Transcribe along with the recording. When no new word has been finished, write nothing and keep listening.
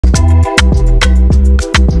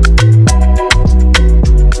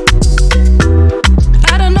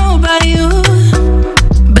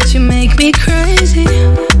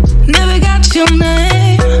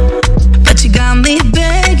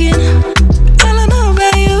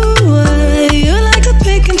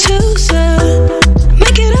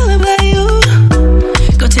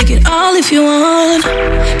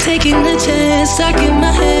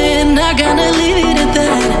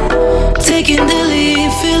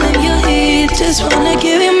just wanna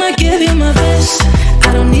give you my best.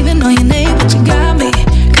 I don't even know your name, but you got me,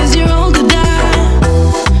 'cause you're all to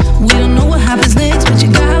die. We don't know what happens next, but you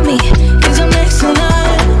got me, 'cause I'm next to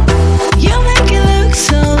none. You make it look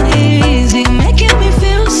so easy, making me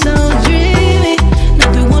feel so dreamy.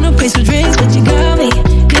 Never wanna pay for drinks, but you got me,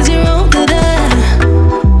 'cause you're all to die.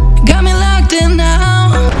 Got me locked in now.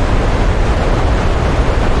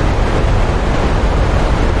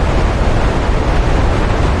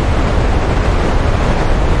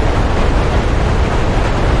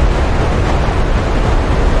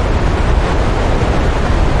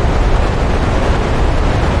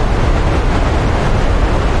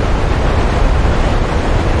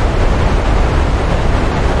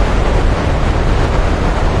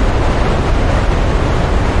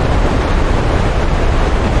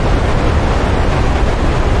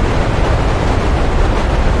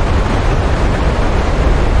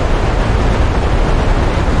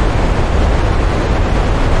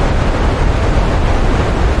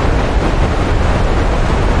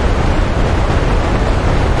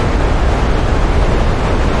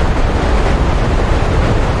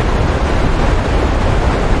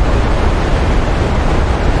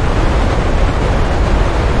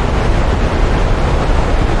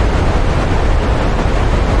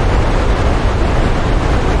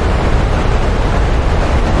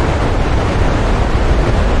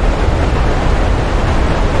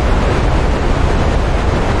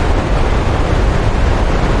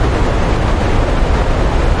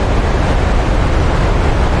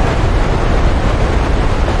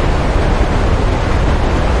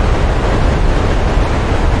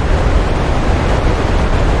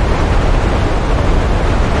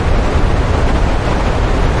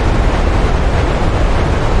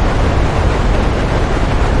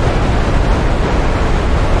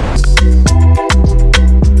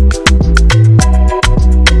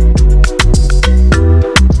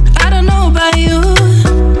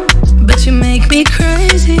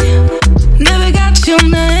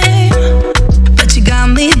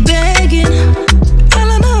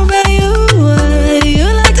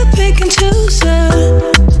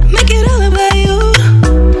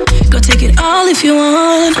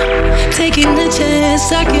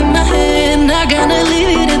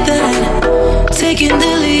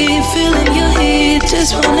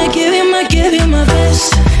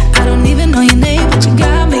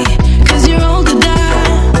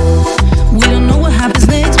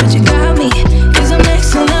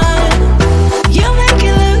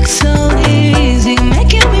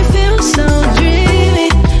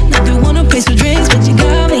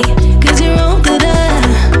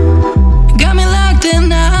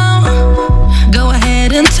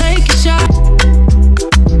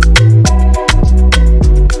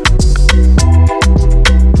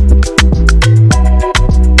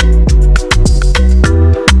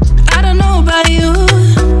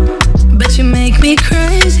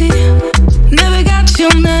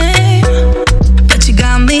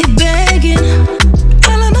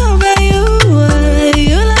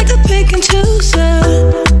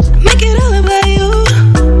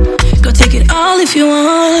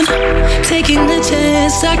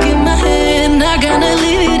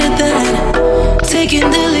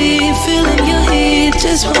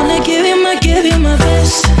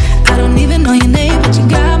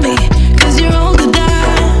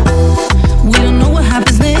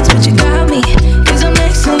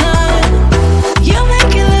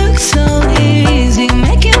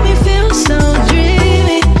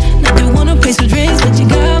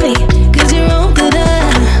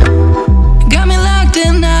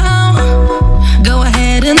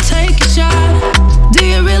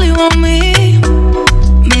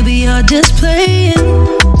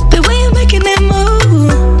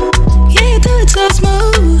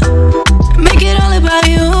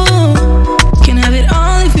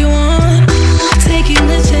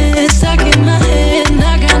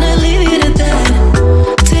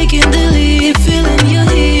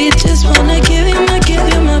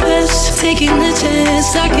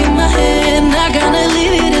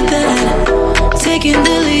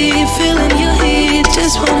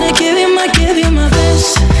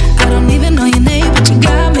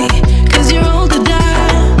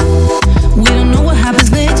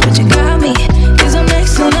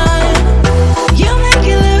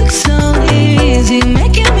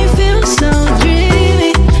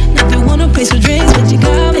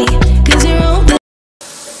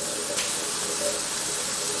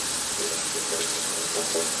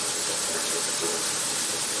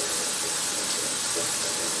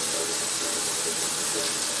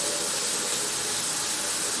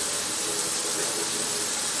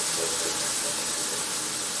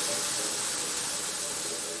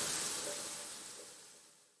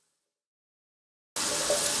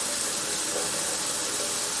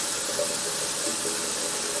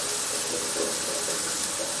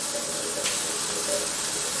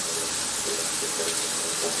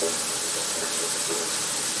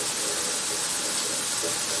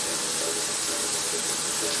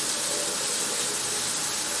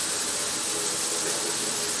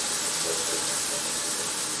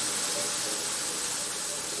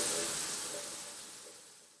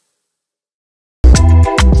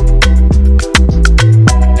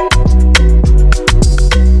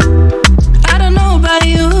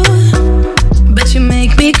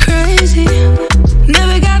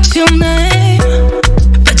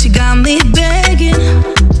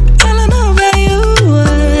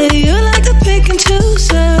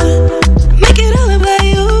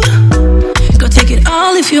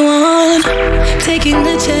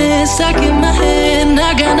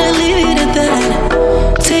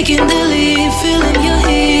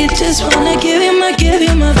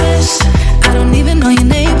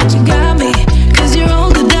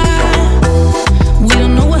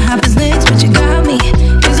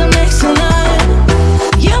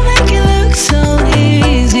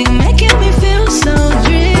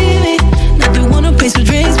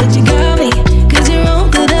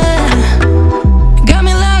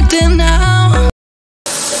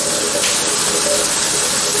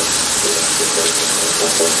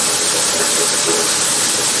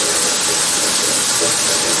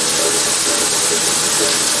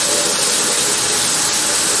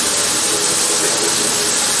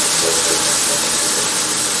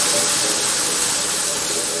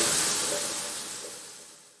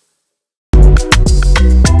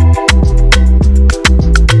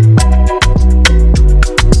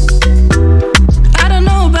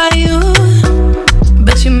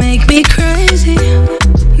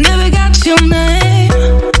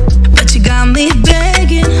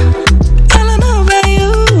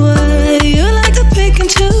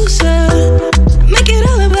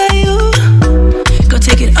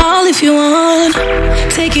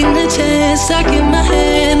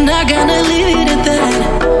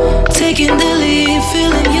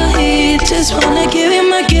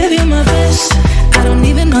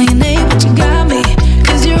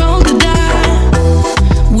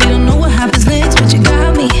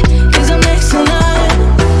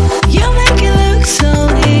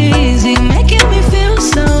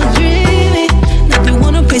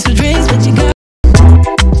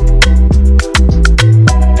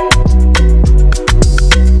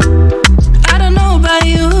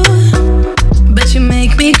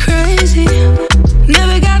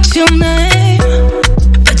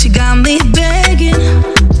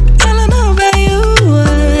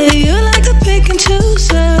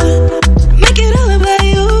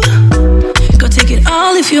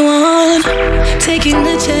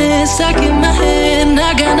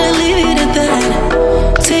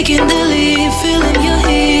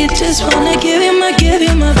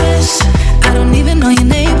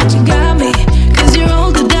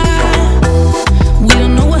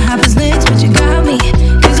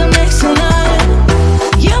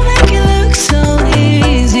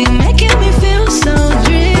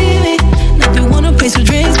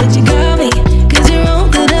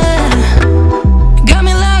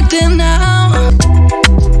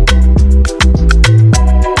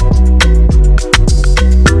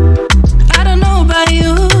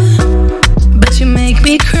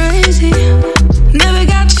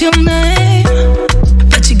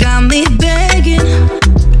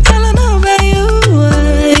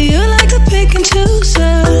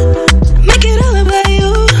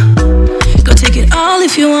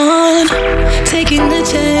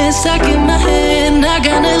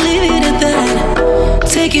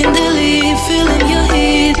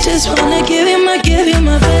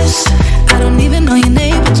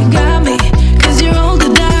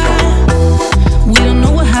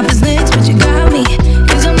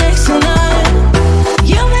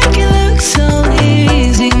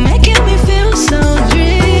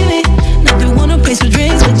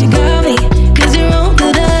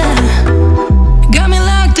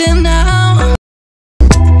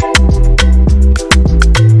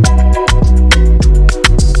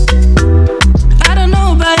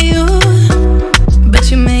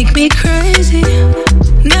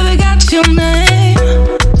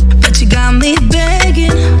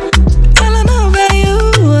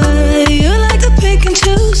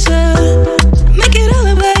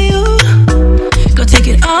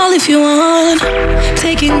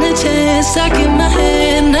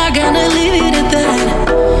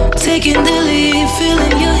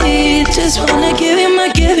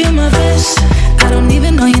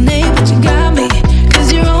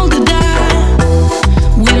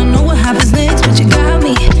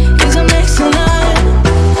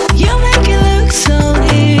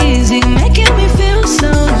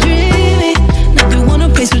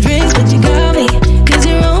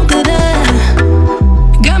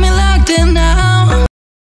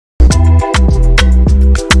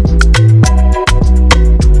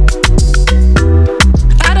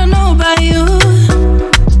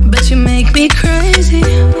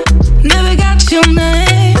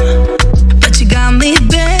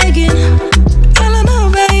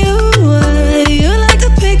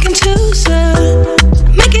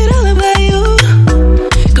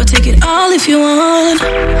 all if you want.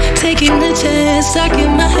 Taking the chance, stuck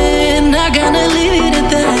in my head, not gonna leave it at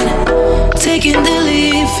that. Taking the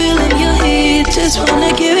lead, feeling your heat, just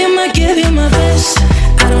wanna give you my best.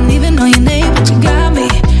 I don't even know your name, but you got me,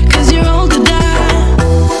 'cause you're old to die.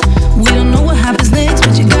 We don't know what happens next,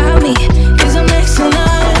 but you got me, 'cause I'm next in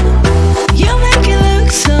line. You make it look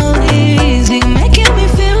so easy, making me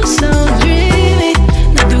feel so dreamy.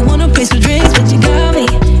 Not the one who pays for drinks, but you got me,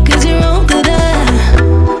 'cause you're old to die.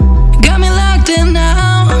 Got me locked in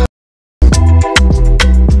now.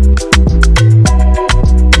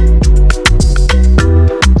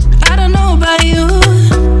 I don't know about you,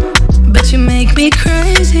 but you make me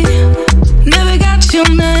crazy. Never got your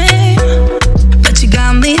name, but you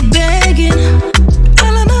got me begging. I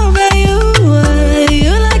don't know about you,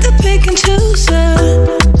 you like to pick and choose,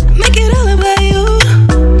 make it all about you.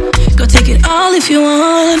 Go take it all if you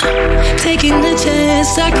want. Taking the chance,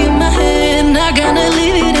 stuck in my head, not gonna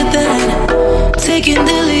leave it at that. Taking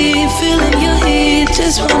the lead, feeling your heat,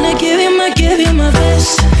 just wanna give you my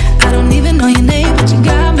best. I don't even know your name, but you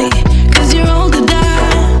got me, 'cause you're old to die.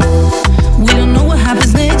 We don't know what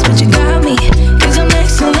happens next, but you got me, 'cause I'm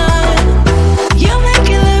next in line. You make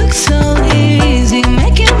it look so easy,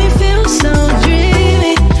 making me feel so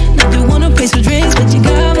dreamy. Not the one who pays for drinks, but you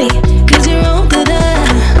got me, 'cause you're old to die.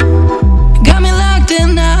 Got me locked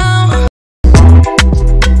in now.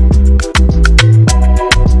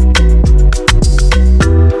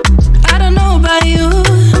 I don't know about you,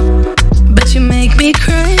 but you make me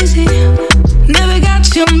crazy. Never got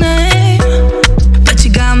your name, but you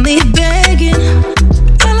got me begging.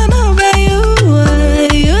 I don't know about you,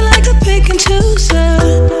 you like to pick and choose,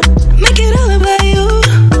 make it all about you.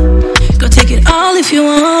 Go take it all if you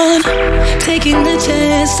want. Taking the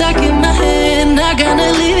chance, stuck in my head, not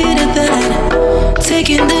gonna leave it at that.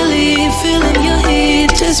 Taking the lead, feeling your heat,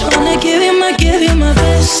 just wanna give you my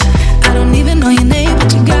best. I don't even know your name,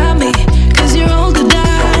 but you got me, 'cause you're old to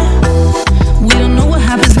die. We don't know what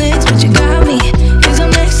happens next, but you got me, 'cause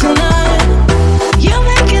I'm next in line. You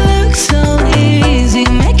make it look so easy,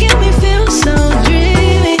 making me feel so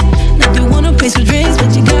dreamy. Not the one who pays for drinks, but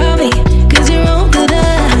you got me, 'cause you're old to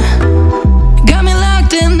die. Got me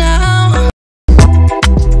locked in now.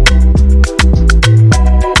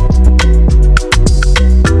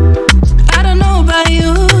 I don't know about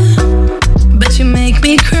you, but you make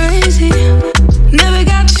me crazy. Never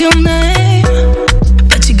got your name,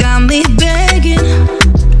 but you got me begging.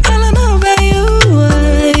 I don't know about you,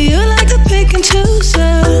 you like to pick and choose,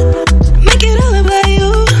 make it all about you.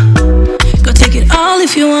 Go take it all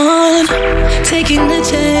if you want. Taking the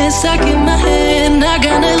chance, stuck in my head, not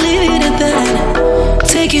gonna leave it at that.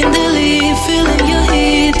 Taking the lead, feeling your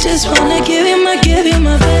heat, just wanna give you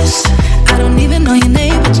my best. I don't even know your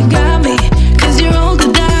name, but you got me, 'cause you're old to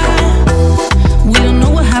die. We don't know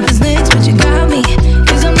what happens next, but you got me,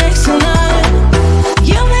 'cause I'm next in line.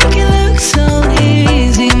 You make it look so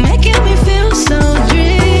easy, making me feel so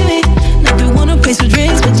dreamy. Not the one who pays for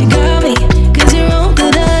drinks, but you got me, 'cause you're old to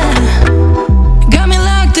die. Got me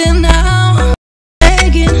locked in now.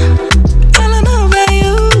 Begging. I don't know about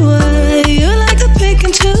you, you like to pick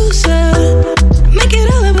and choose, make it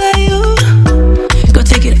all about you. Go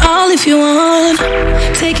take it all if you want.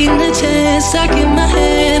 Taking the chance, stuck in my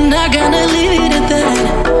head, not gonna leave it at that.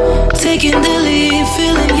 Taking the lead,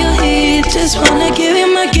 feeling your heat, just wanna give you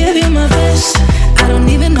my best. I don't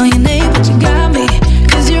even know your name, but you got me,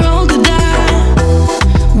 'cause you're old to die.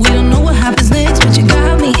 We don't know what happens next, but you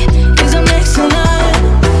got me, 'cause I'm next in line.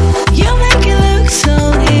 You make it look so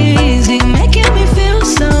easy, making me feel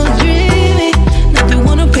so dreamy. Not the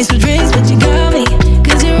one who pays for drinks, but you got me,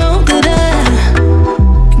 'cause you're old to die.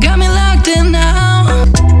 Got me locked in now.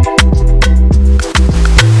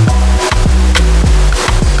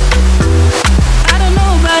 I don't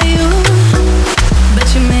know about you, but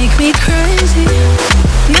you make me crazy.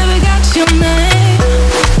 Never got your name,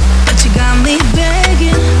 but you got me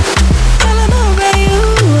begging. I don't know about you,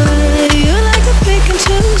 you like to pick and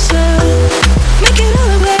choose, make it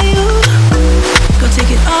all about you. Go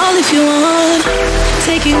take it all if you want.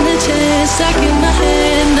 Taking the chance, stuck in my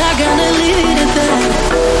head, not gonna leave it at that.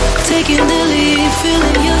 Taking the lead,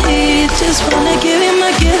 feeling your heat, just wanna give you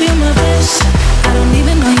my best. I don't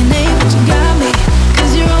even know your name, but you got me,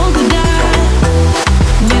 'cause you're old to die.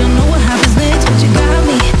 We don't know what happens next, but you got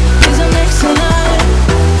me, 'cause I'm next in line.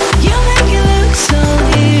 You make it look so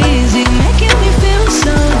easy, making me feel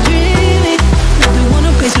so dreamy. Not the one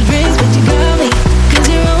who pays for drinks, but you got me, 'cause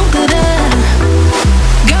you're old to die.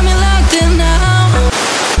 Got me locked in now.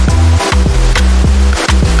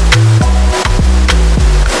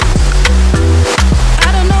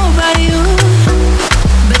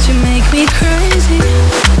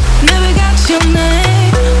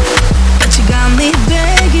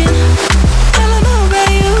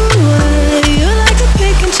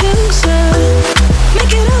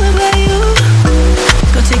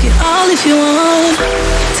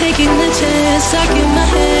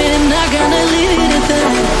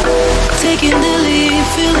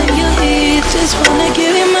 Just wanna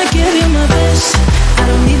give you my best. I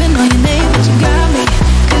don't even know your name, but you got me.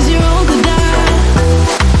 'Cause you're all the die.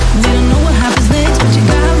 We don't know what happens next, but you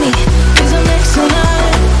got me. 'Cause I'm next in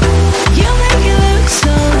line. You make it look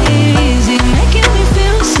so easy, making me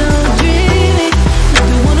feel so dreamy.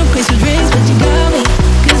 Like I wanna place your dreams, but you got me.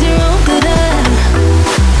 'Cause you're all the die.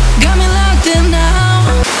 Got me locked in now.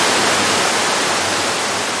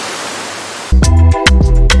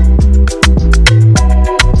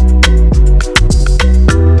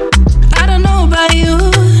 I don't know about you,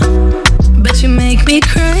 but you make me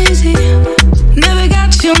crazy. Never got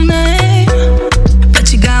your name, but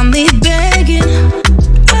you got me begging.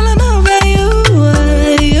 I don't know about you,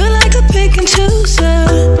 you like to pick and choose.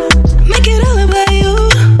 Make it all about you.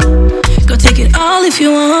 Go take it all if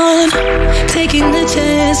you want. Taking the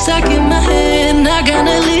chance, stuck in my head, not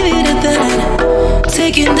gonna leave it at that.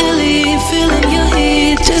 Taking the lead, feeling your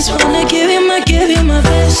heat. Just wanna give you my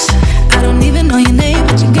best. I don't even know your name,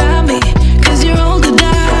 but you got